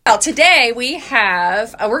Well, today we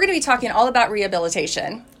have, we're going to be talking all about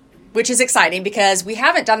rehabilitation, which is exciting because we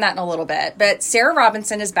haven't done that in a little bit. But Sarah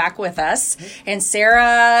Robinson is back with us. And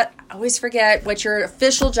Sarah, I always forget what your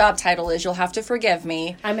official job title is. You'll have to forgive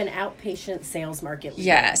me. I'm an outpatient sales market leader.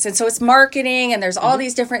 Yes. And so it's marketing, and there's all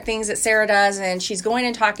these different things that Sarah does. And she's going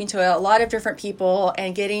and talking to a lot of different people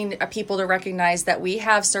and getting people to recognize that we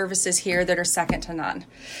have services here that are second to none.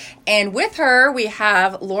 And with her, we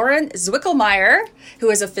have Lauren Zwickelmeyer, who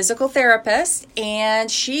is a physical therapist. And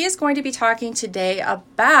she is going to be talking today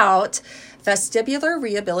about vestibular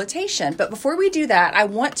rehabilitation. But before we do that, I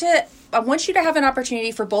want you to have an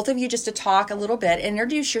opportunity for both of you just to talk a little bit,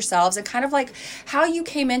 introduce yourselves, and kind of like how you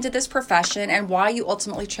came into this profession and why you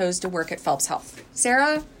ultimately chose to work at Phelps Health.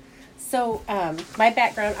 Sarah? So my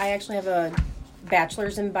background, I actually have a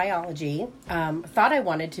bachelor's in biology. Thought I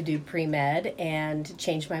wanted to do pre-med and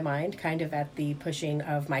changed my mind kind of at the pushing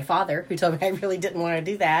of my father, who told me I really didn't want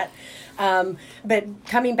to do that. But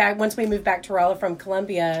coming back, once we moved back to Rolla from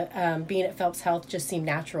Columbia, being at Phelps Health just seemed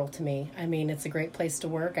natural to me. I mean, it's a great place to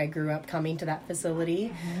work. I grew up coming to that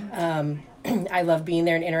facility. I love being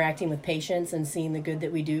there and interacting with patients and seeing the good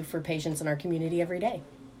that we do for patients in our community every day.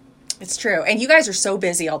 It's true. And you guys are so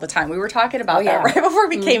busy all the time. We were talking about that right before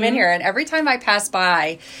we came in here. And every time I pass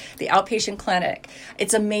by the outpatient clinic,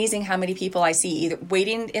 it's amazing how many people I see either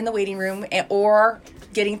waiting in the waiting room or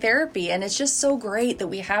getting therapy. And it's just so great that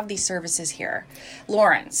we have these services here.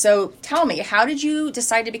 Lauren, so tell me, how did you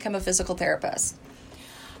decide to become a physical therapist?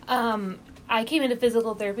 I came into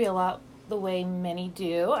physical therapy a lot the way many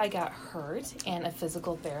do. I got hurt, and a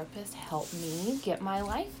physical therapist helped me get my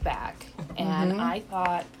life back. And I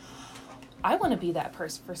thought, I want to be that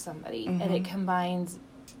person for somebody. And it combines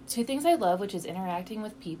two things I love, which is interacting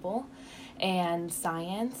with people and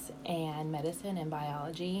science and medicine and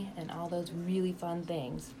biology and all those really fun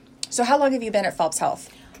things. So how long have you been at Phelps Health?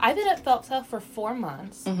 I've been at Phelps Health for 4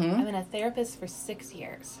 months. I've been a therapist for 6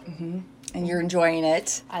 years. And you're enjoying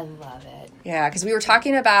it? I love it. Yeah, because we were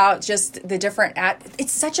talking about just the different,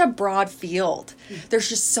 it's such a broad field. There's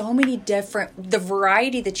just so many different, the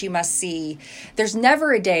variety that you must see. There's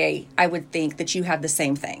never a day, I would think, that you have the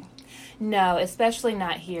same thing. No, especially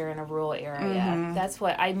not here in a rural area. That's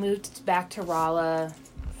what, I moved back to Rolla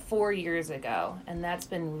 4 years ago, and that's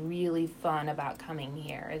been really fun about coming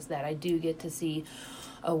here, is that I do get to see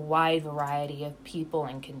a wide variety of people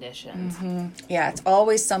and conditions. Yeah, it's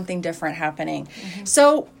always something different happening.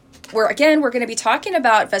 So we're going to be talking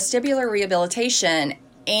about vestibular rehabilitation.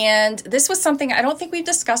 And this was something I don't think we've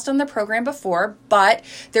discussed on the program before, but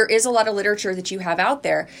there is a lot of literature that you have out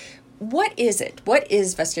there. What is it? What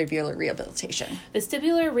is vestibular rehabilitation?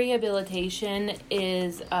 Vestibular rehabilitation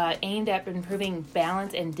is aimed at improving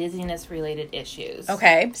balance and dizziness-related issues.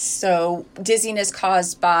 Okay, so dizziness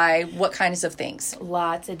caused by what kinds of things?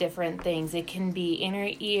 Lots of different things. It can be inner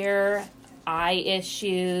ear, eye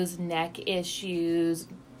issues, neck issues,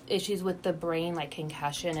 issues with the brain like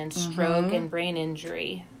concussion and stroke and brain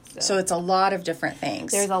injury. So it's a lot of different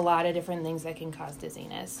things. There's a lot of different things that can cause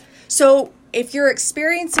dizziness. So if you're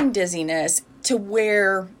experiencing dizziness to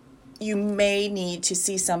where you may need to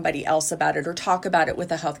see somebody else about it or talk about it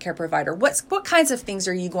with a healthcare provider, what kinds of things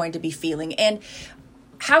are you going to be feeling? And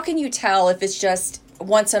how can you tell if it's just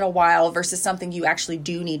once in a while versus something you actually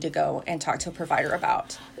do need to go and talk to a provider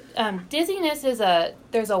about? Dizziness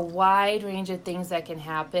there's a wide range of things that can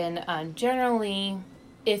happen. Generally,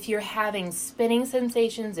 if you're having spinning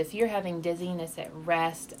sensations, if you're having dizziness at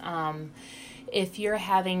rest, if you're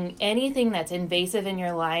having anything that's invasive in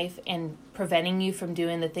your life and preventing you from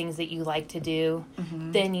doing the things that you like to do,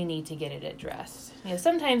 then you need to get it addressed. You know,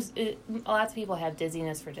 sometimes lots of people have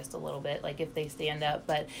dizziness for just a little bit, like if they stand up,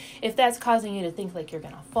 but if that's causing you to think like you're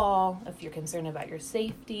going to fall, if you're concerned about your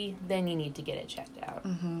safety, then you need to get it checked out.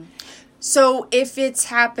 So if it's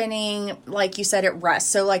happening, like you said, at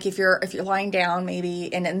rest, so like if you're lying down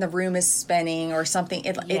maybe and the room is spinning or something,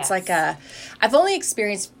 it's like I've only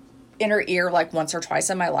experienced inner ear like once or twice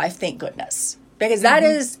in my life, thank goodness. Because that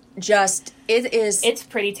is just, it's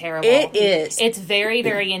pretty terrible. It is. It's very,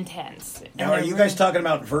 very intense. Now, are you guys talking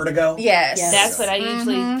about vertigo? Yes. That's what I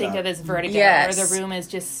usually think of as vertigo, where the room is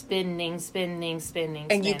just spinning.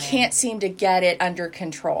 And you can't seem to get it under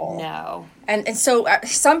control. No. And so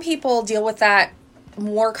some people deal with that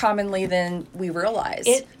more commonly than we realize.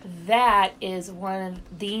 That is one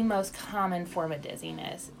of the most common form of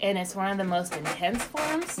dizziness, and it's one of the most intense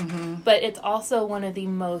forms, but it's also one of the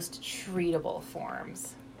most treatable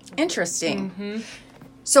forms. Interesting.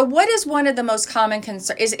 So what is one of the most common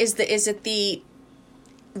concerns? Is it the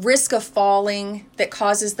risk of falling that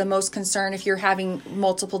causes the most concern if you're having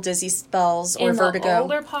multiple dizzy spells or vertigo? In the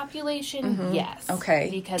older population, yes. Okay.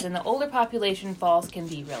 Because in the older population, falls can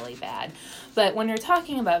be really bad. But when you're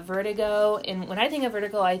talking about vertigo, and when I think of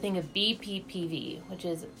vertigo, I think of BPPV, which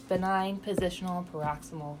is benign positional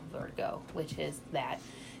paroxysmal vertigo, which is that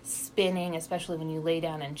spinning, especially when you lay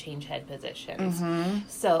down and change head positions.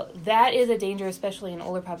 So that is a danger, especially in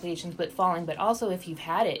older populations, but falling. But also if you've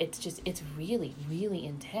had it, it's really, really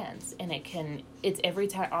intense. And it's every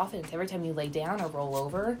time you lay down or roll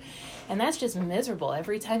over. And that's just miserable.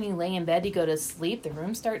 Every time you lay in bed to go to sleep, the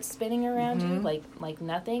room starts spinning around you like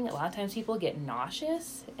nothing. A lot of times people get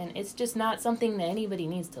nauseous, and it's just not something that anybody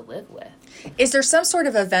needs to live with. Is there some sort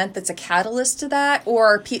of event that's a catalyst to that,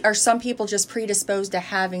 or are some people just predisposed to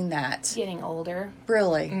having that? Getting older.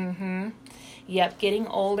 Really? Yep, getting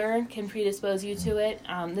older can predispose you to it.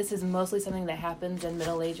 This is mostly something that happens in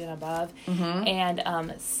middle age and above.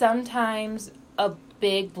 And sometimes a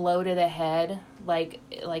big blow to the head, like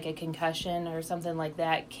a concussion or something like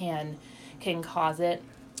that, can cause it.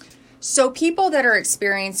 So people that are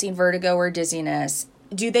experiencing vertigo or dizziness,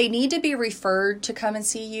 do they need to be referred to come and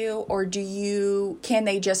see you, or can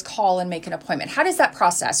they just call and make an appointment? How does that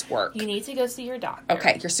process work? You need to go see your doctor.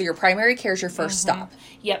 Okay, so your primary care is your first stop.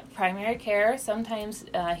 Yep, primary care. Sometimes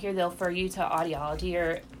here they'll refer you to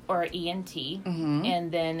audiology or ENT,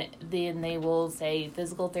 and then they will say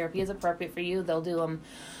physical therapy is appropriate for you. They'll do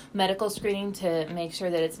medical screening to make sure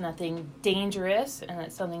that it's nothing dangerous and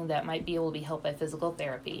it's something that might be able to be helped by physical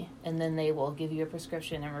therapy. And then they will give you a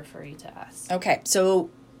prescription and refer you to us. Okay, so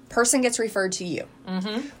person gets referred to you.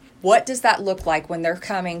 What does that look like when they're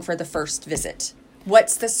coming for the first visit?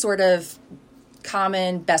 What's the sort of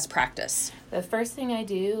common best practice? The first thing I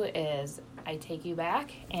do is I take you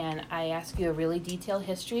back and I ask you a really detailed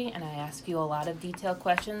history, and I ask you a lot of detailed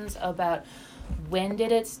questions about when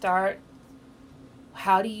did it start,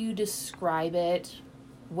 how do you describe it,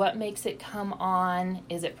 what makes it come on,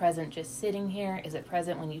 is it present just sitting here, is it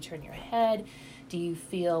present when you turn your head, do you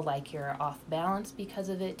feel like you're off balance because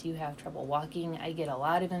of it, do you have trouble walking? I get a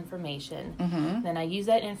lot of information. Then I use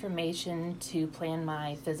that information to plan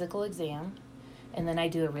my physical exam, and then I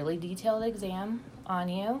do a really detailed exam on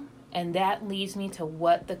you. And that leads me to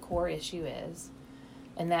what the core issue is.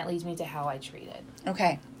 And that leads me to how I treat it.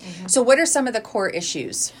 Okay. So what are some of the core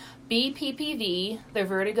issues? BPPV, the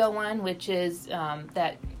vertigo one, which is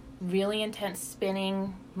that really intense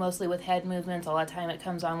spinning, mostly with head movements. A lot of time it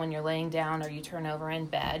comes on when you're laying down or you turn over in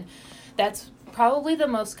bed. That's probably the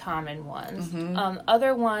most common ones.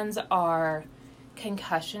 Other ones are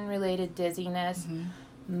concussion-related dizziness,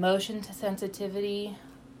 motion sensitivity.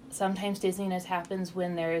 Sometimes dizziness happens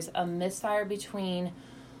when there's a misfire between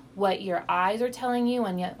what your eyes are telling you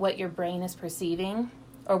and yet what your brain is perceiving,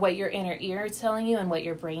 or what your inner ear is telling you and what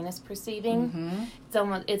your brain is perceiving.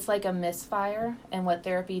 It's like a misfire, and what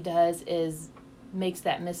therapy does is makes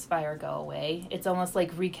that misfire go away. It's almost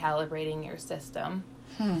like recalibrating your system.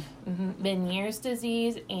 Meniere's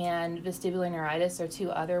disease and vestibular neuritis are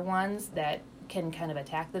two other ones that can kind of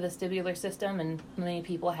attack the vestibular system, and many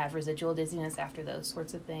people have residual dizziness after those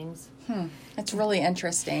sorts of things. That's really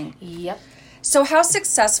interesting. Yep. So how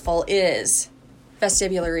successful is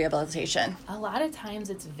vestibular rehabilitation? A lot of times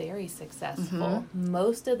it's very successful.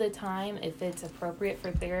 Most of the time, if it's appropriate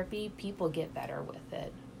for therapy, people get better with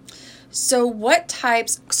it. So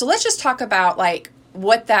let's just talk about like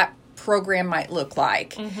what that program might look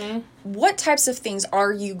like. What types of things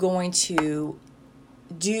are you going to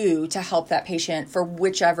do to help that patient for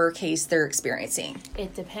whichever case they're experiencing?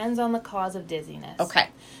 It depends on the cause of dizziness. Okay.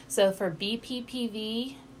 So for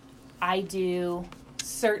BPPV, I do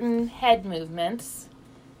certain head movements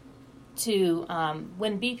to,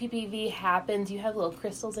 when BPPV happens, you have little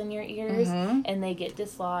crystals in your ears and they get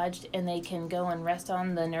dislodged, and they can go and rest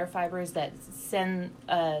on the nerve fibers that send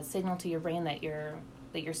a signal to your brain that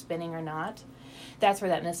you're spinning or not. That's where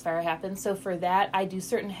that misfire happens. So for that, I do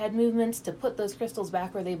certain head movements to put those crystals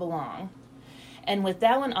back where they belong. And with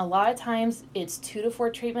that one, a lot of times it's 2 to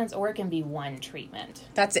 4 treatments, or it can be 1 treatment.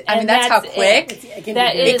 That's it. I mean, that's how quick. It can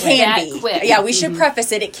It be. Quick. Yeah, we should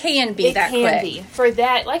preface it. It can be that quick. It can be. For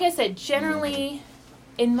that, like I said, generally,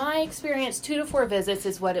 in my experience, 2 to 4 visits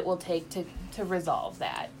is what it will take to resolve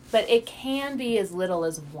that. But it can be as little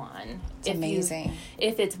as 1. It's amazing.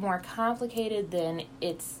 If it's more complicated, then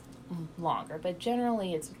it's longer, but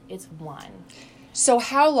generally it's 1. So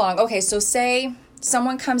how long? Okay, so say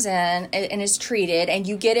someone comes in and is treated, and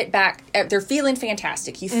you get it back. They're feeling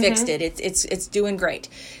fantastic. You fixed it. It's doing great.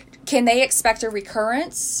 Can they expect a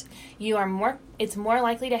recurrence? it's more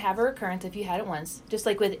likely to have a recurrence if you had it once, just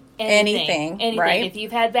like with anything. Right? If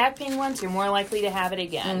you've had back pain once, you're more likely to have it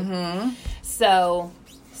again. So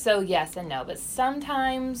yes and no, but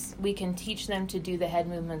sometimes we can teach them to do the head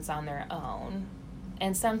movements on their own,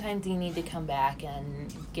 and sometimes you need to come back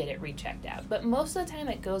and get it rechecked out. But most of the time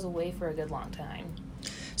it goes away for a good long time.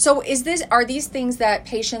 So are these things that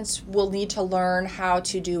patients will need to learn how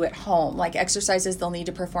to do at home, like exercises they'll need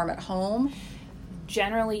to perform at home?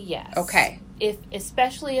 Generally, yes. Okay.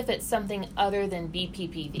 Especially if it's something other than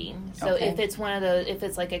BPPV. So Okay. if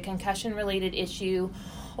it's like a concussion related issue,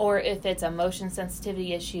 or if it's a motion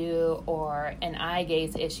sensitivity issue or an eye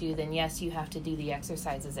gaze issue, then yes, you have to do the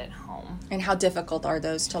exercises at home. And how difficult are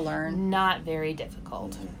those to learn? Not very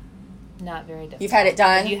difficult. Not very difficult. You've had it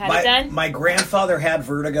done? Have you had it done? My grandfather had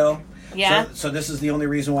vertigo. Yeah. So this is the only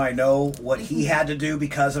reason why I know what he had to do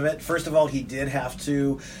because of it. First of all, he did have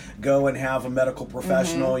to go and have a medical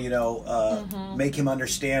professional, make him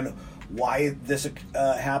understand why this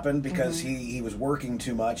happened, because he was working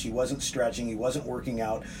too much. He wasn't stretching. He wasn't working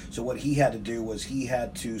out. So what he had to do was he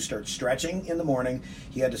had to start stretching in the morning.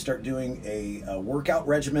 He had to start doing a workout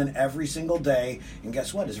regimen every single day. And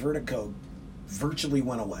guess what? His vertigo virtually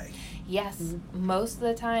went away. Yes. Most of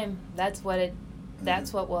the time, that's what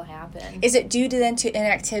will happen. Is it due to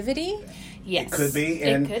inactivity? Yes. It could be.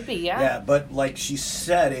 It could be, yeah. Yeah, but like she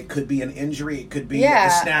said, it could be an injury. It could be Yeah.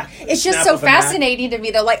 a snap. It's just snap so of a neck. fascinating to me,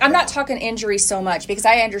 though. Like, I'm not talking injury so much because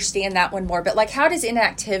I understand that one more. But, like, how does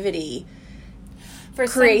inactivity For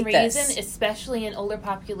some create reason, this? especially in older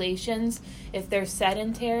populations, if they're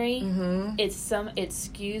sedentary, Mm-hmm. it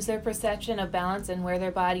skews their perception of balance and where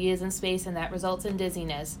their body is in space, and that results in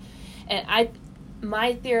dizziness. And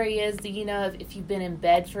my theory is that, if you've been in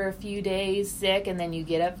bed for a few days sick and then you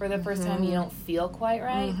get up for the first time, you don't feel quite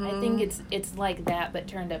right. I think it's like that, but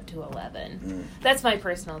turned up to 11. That's my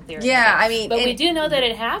personal theory. Yeah, I mean, but we do know that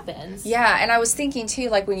it happens. Yeah, and I was thinking, too,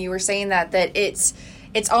 like, when you were saying that it's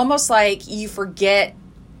almost like you forget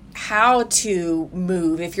how to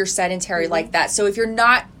move if you're sedentary like that. So if you're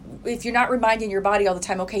not reminding your body all the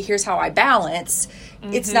time, okay, here's how I balance,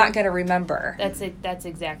 it's not going to remember. That's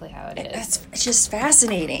exactly how it is. It's just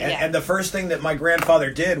fascinating. And the first thing that my grandfather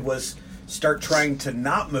did was start trying to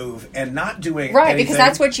not move and not doing Right, anything. because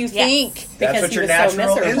that's what you think. That's Because what he your was so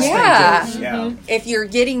natural miserable. instinct Yeah. is. Yeah. If you're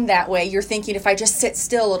getting that way, you're thinking, if I just sit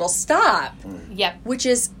still, it'll stop. Yep. Which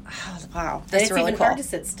is, wow, And that's it's really even cool. hard to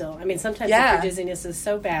sit still. I mean, sometimes Yeah. if your dizziness is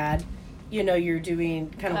so bad, you're doing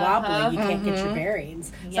kind of wobbly. You can't get your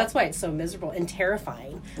bearings. So that's why it's so miserable and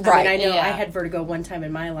terrifying. Right. I mean, I know Yeah. I had vertigo one time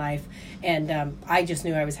in my life, and I just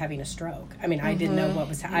knew I was having a stroke. I mean, I didn't know what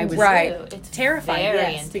was. I was Right. It's terrified.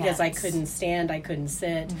 very Yes, because I intense. couldn't stand. I couldn't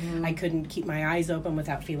sit. I couldn't keep my eyes open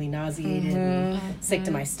without feeling nauseated and sick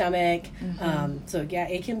to my stomach. So yeah,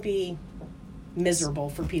 it can be miserable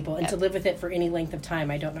for people, and to live with it for any length of time,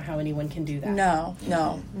 I don't know how anyone can do that. No.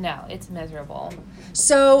 No, it's miserable.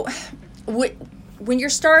 So, when you're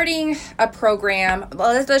starting a program,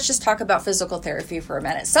 well, let's just talk about physical therapy for a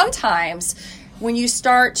minute. Sometimes when you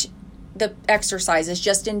start the exercises,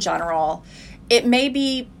 just in general, it may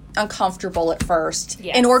be uncomfortable at first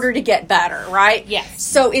Yes. in order to get better, right? Yes.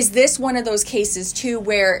 So is this one of those cases too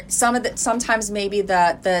where sometimes maybe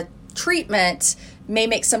the treatment may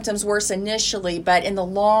make symptoms worse initially, but in the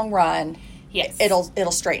long run, Yes.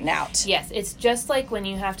 it'll straighten out? Yes, it's just like when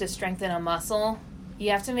you have to strengthen a muscle. You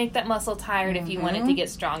have to make that muscle tired if you want it to get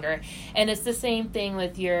stronger. And it's the same thing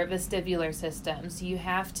with your vestibular systems. You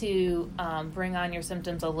have to bring on your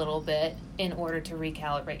symptoms a little bit in order to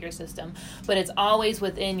recalibrate your system. But it's always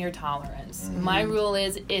within your tolerance. My rule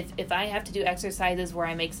is if I have to do exercises where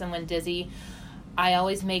I make someone dizzy, I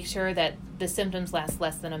always make sure that the symptoms last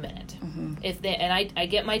less than a minute. I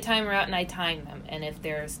get my timer out and I time them. And if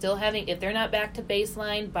they're not back to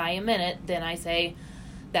baseline by a minute, then I say,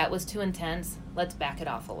 that was too intense. Let's back it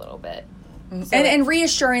off a little bit. So and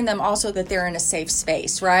reassuring them also that they're in a safe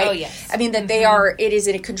space, right? Oh, yes. I mean, that it is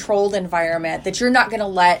in a controlled environment, that you're not going to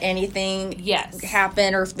let anything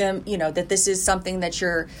happen, or them, that this is something that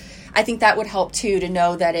I think that would help too, to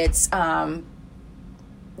know that it's,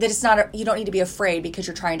 that it's not, you don't need to be afraid because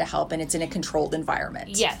you're trying to help and it's in a controlled environment.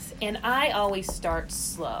 Yes, and I always start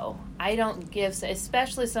slow. I don't give,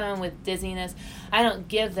 especially someone with dizziness, I don't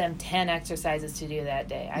give them 10 exercises to do that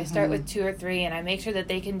day. I start with 2 or 3, and I make sure that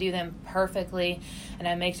they can do them perfectly, and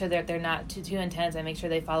I make sure that they're not too intense. I make sure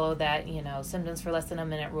they follow that, symptoms for less than a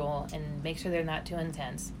minute rule, and make sure they're not too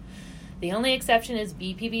intense. The only exception is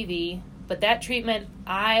BPPV, but that treatment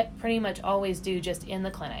I pretty much always do just in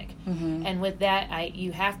the clinic. And with that,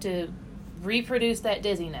 you have to reproduce that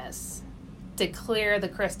dizziness to clear the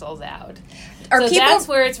crystals out. Are So people- that's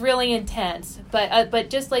where it's really intense. But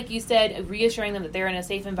just like you said, reassuring them that they're in a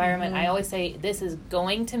safe environment. I always say, this is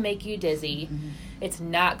going to make you dizzy. It's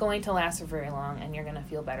not going to last for very long, and you're going to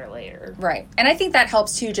feel better later. Right. And I think that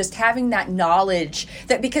helps too, just having that knowledge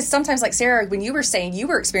that, because sometimes, like Sarah, when you were saying you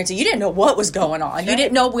were experiencing, you didn't know what was going on. You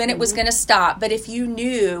didn't know when it was going to stop. But if you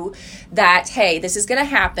knew that, hey, this is going to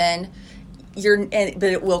happen, but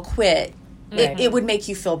it will quit, it would make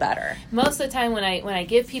you feel better. Most of the time when I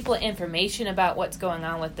give people information about what's going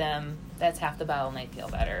on with them, that's half the battle and they feel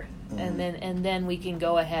better. And then we can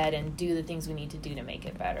go ahead and do the things we need to do to make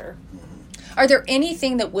it better. Are there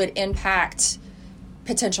anything that would impact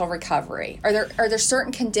potential recovery? Are there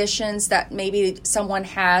certain conditions that maybe someone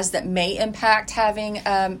has that may impact having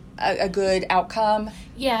a good outcome?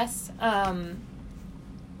 Yes.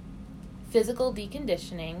 Physical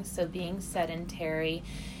deconditioning, so being sedentary.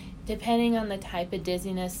 Depending on the type of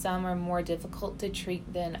dizziness, some are more difficult to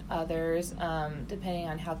treat than others, depending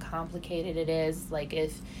on how complicated it is. Like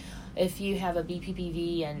if you have a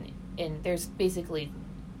BPPV and there's basically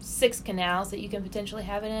 6 canals that you can potentially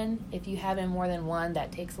have it in. If you have in more than one,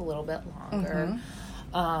 that takes a little bit longer.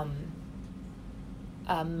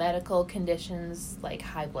 Medical conditions like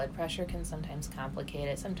high blood pressure can sometimes complicate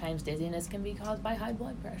it. Sometimes dizziness can be caused by high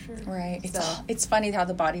blood pressure. Right. So. It's funny how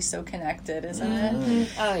the body's so connected, isn't it?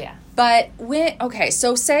 Oh, yeah. But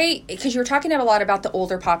so say, because you were talking a lot about the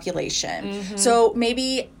older population. So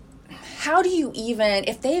maybe, how do you even,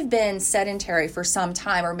 if they've been sedentary for some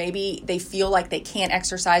time, or maybe they feel like they can't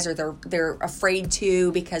exercise, or they're afraid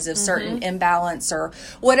to because of certain imbalance, or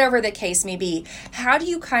whatever the case may be, how do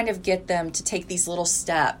you kind of get them to take these little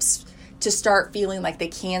steps to start feeling like they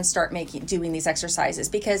can start doing these exercises?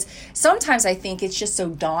 Because sometimes I think it's just so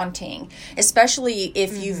daunting, especially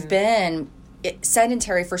if you've been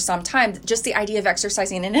sedentary for some time. Just the idea of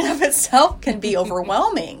exercising in and of itself can be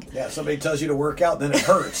overwhelming. Yeah, somebody tells you to work out, then it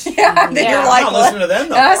hurts. Then you're like, I'm not listening to them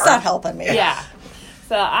no that's more. not helping me. Yeah.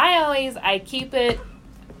 So I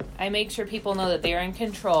make sure people know that they're in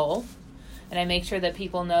control, and I make sure that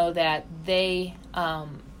people know that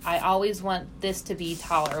I always want this to be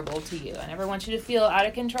tolerable to you. I never want you to feel out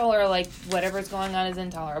of control or like whatever's going on is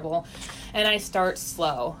intolerable. And I start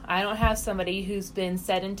slow. I don't have somebody who's been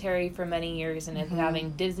sedentary for many years and is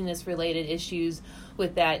having dizziness-related issues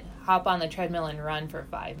with that hop on the treadmill and run for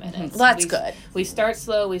 5 minutes. That's good. We start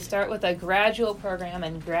slow. We start with a gradual program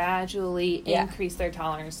and gradually increase their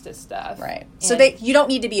tolerance to stuff. Right. So And you don't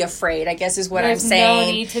need to be afraid, I guess is what I'm there's saying.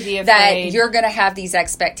 no need to be that afraid. you're going to have these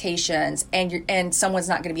expectations and someone's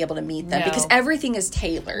not going to be able to meet them, No. because everything is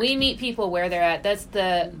tailored. We meet people where they're at. That's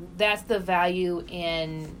the value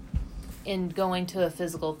in going to a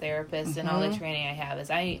physical therapist and all the training I have.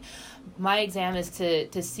 My exam is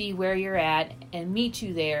to see where you're at and meet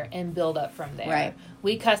you there and build up from there. Right.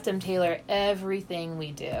 We custom tailor everything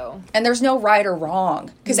we do. And there's no right or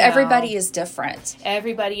wrong, because No. everybody is different.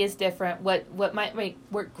 Everybody is different. What might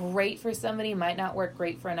work great for somebody might not work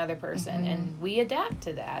great for another person, and we adapt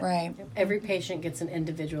to that. Right. Every patient gets an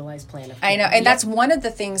individualized plan of care. I know, and that's one of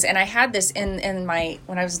the things, and I had this in my,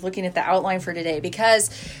 when I was looking at the outline for today, because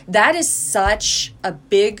that is such a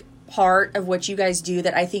big part of what you guys do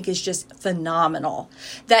that I think is just phenomenal.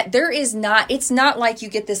 That it's not like you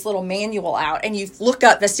get this little manual out and you look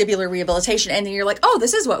up vestibular rehabilitation and then you're like, oh,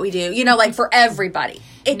 this is what we do, like for everybody.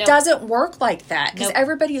 It Nope. doesn't work like that, because Nope.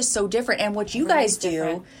 everybody is so different. And what you guys do,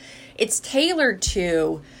 different. it's tailored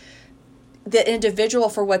to the individual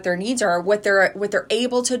for what their needs are, what they're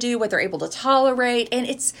able to do, what they're able to tolerate, and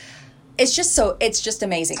it's just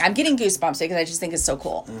amazing. I'm getting goosebumps because I just think it's so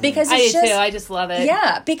cool. Because I it's do too. I just love it.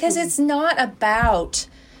 yeah, because it's not about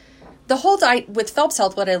the whole with Phelps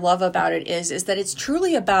Health. What I love about it is that it's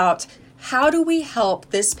truly about how do we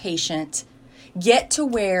help this patient get to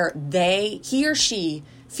where he or she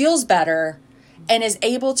feels better and is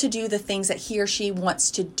able to do the things that he or she wants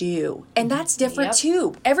to do. And that's different Yep.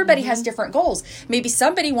 too. Everybody has different goals. Maybe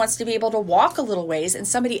somebody wants to be able to walk a little ways and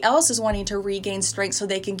somebody else is wanting to regain strength so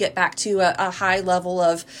they can get back to a high level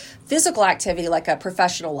of physical activity, like a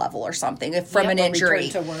professional level or something from an or injury.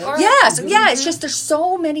 return to work. Or- It's just there's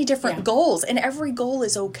so many different Yeah. goals, and every goal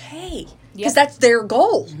is okay because Yep. that's their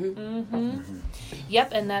goal.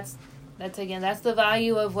 Yep, and that's the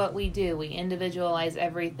value of what we do. We individualize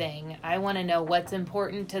everything. I want to know what's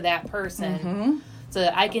important to that person so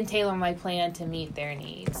that I can tailor my plan to meet their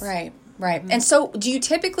needs. Right. And so do you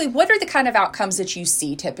typically, what are the kind of outcomes that you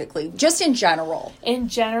see typically, just in general? In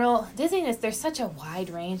general, dizziness, there's such a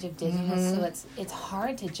wide range of dizziness, so it's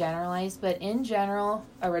hard to generalize, but in general,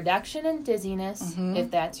 a reduction in dizziness,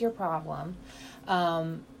 if that's your problem,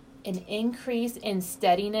 an increase in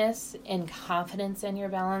steadiness and confidence in your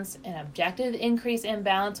balance, an objective increase in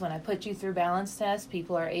balance. When I put you through balance tests,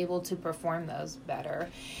 people are able to perform those better,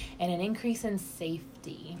 and an increase in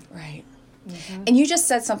safety. Right. And you just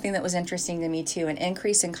said something that was interesting to me too, an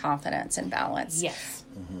increase in confidence and balance. Yes.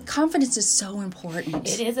 Confidence is so important.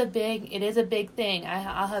 It is a big thing.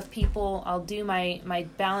 I'll have people, I'll do my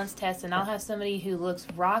balance test, and I'll have somebody who looks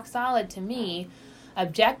rock solid to me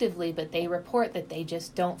objectively, but they report that they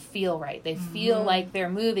just don't feel right. They feel like they're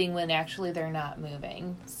moving when actually they're not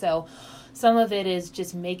moving. So some of it is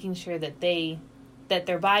just making sure that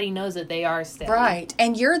their body knows that they are steady. Right.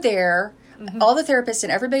 And you're there. All the therapists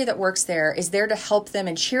and everybody that works there is there to help them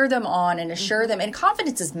and cheer them on and assure them. And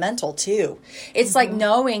confidence is mental too. It's like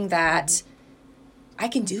knowing that I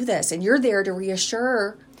can do this, and you're there to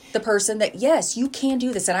reassure the person that, yes, you can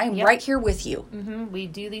do this, and I'm right here with you. We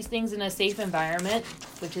do these things in a safe environment,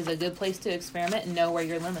 which is a good place to experiment and know where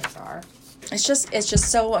your limits are. It's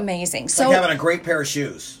just so amazing. It's So like having a great pair of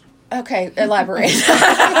shoes. Okay, elaborate. It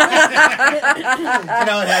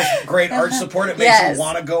has great arch support. It makes you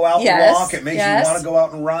want to go out and walk. It makes you want to go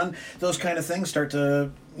out and run. Those kind of things start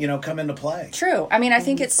to, come into play. True. I mean, I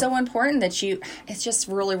think it's so important that it's just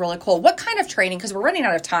really, really cool. What kind of training? Because we're running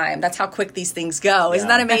out of time. That's how quick these things go. Isn't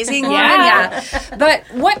that amazing? Yeah. But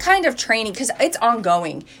what kind of training? Because it's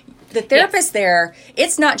ongoing. The therapist there,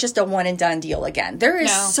 it's not just a one and done deal again. There is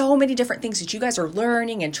so many different things that you guys are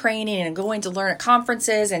learning and training and going to learn at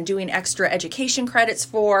conferences and doing extra education credits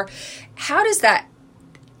for. How does that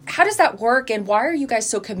work, and why are you guys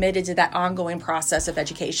so committed to that ongoing process of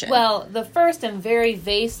education? Well, the first and very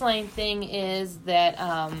baseline thing is that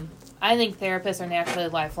I think therapists are naturally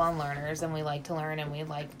lifelong learners, and we like to learn, and we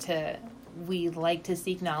like to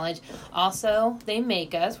seek knowledge. Also, they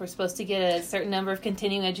make us. We're supposed to get a certain number of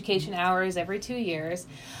continuing education hours every 2 years.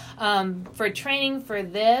 For training for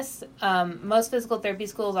this, most physical therapy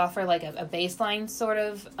schools offer like a baseline sort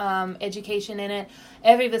of education in it.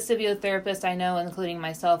 Every vestibular therapist I know, including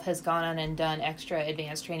myself, has gone on and done extra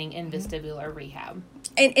advanced training in vestibular rehab.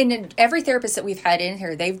 And every therapist that we've had in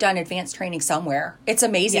here, they've done advanced training somewhere. It's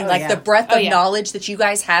amazing. The breadth of knowledge that you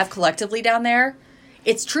guys have collectively down there.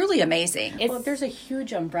 It's truly amazing. Well, there's a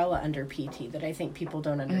huge umbrella under PT that I think people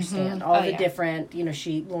don't understand. All the different,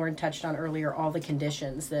 Lauren touched on earlier, all the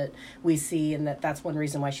conditions that we see, and that's one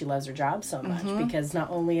reason why she loves her job so much, because not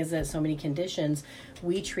only is it so many conditions,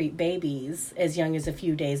 we treat babies as young as a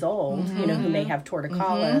few days old, who may have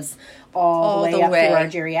torticollis, all the way up to our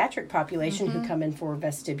geriatric population who come in for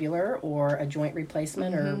vestibular or a joint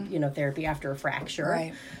replacement or, therapy after a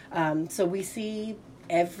fracture. Right. So we see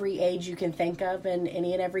every age you can think of and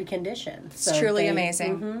any and every condition. It's truly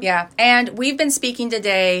amazing. Yeah. And we've been speaking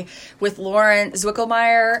today with Lauren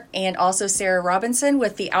Zwickelmeyer and also Sarah Robinson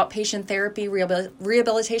with the Outpatient Therapy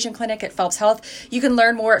Rehabilitation Clinic at Phelps Health. You can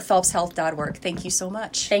learn more at phelpshealth.org. Thank you so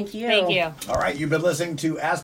much. Thank you. Thank you. All right. You've been listening to Ask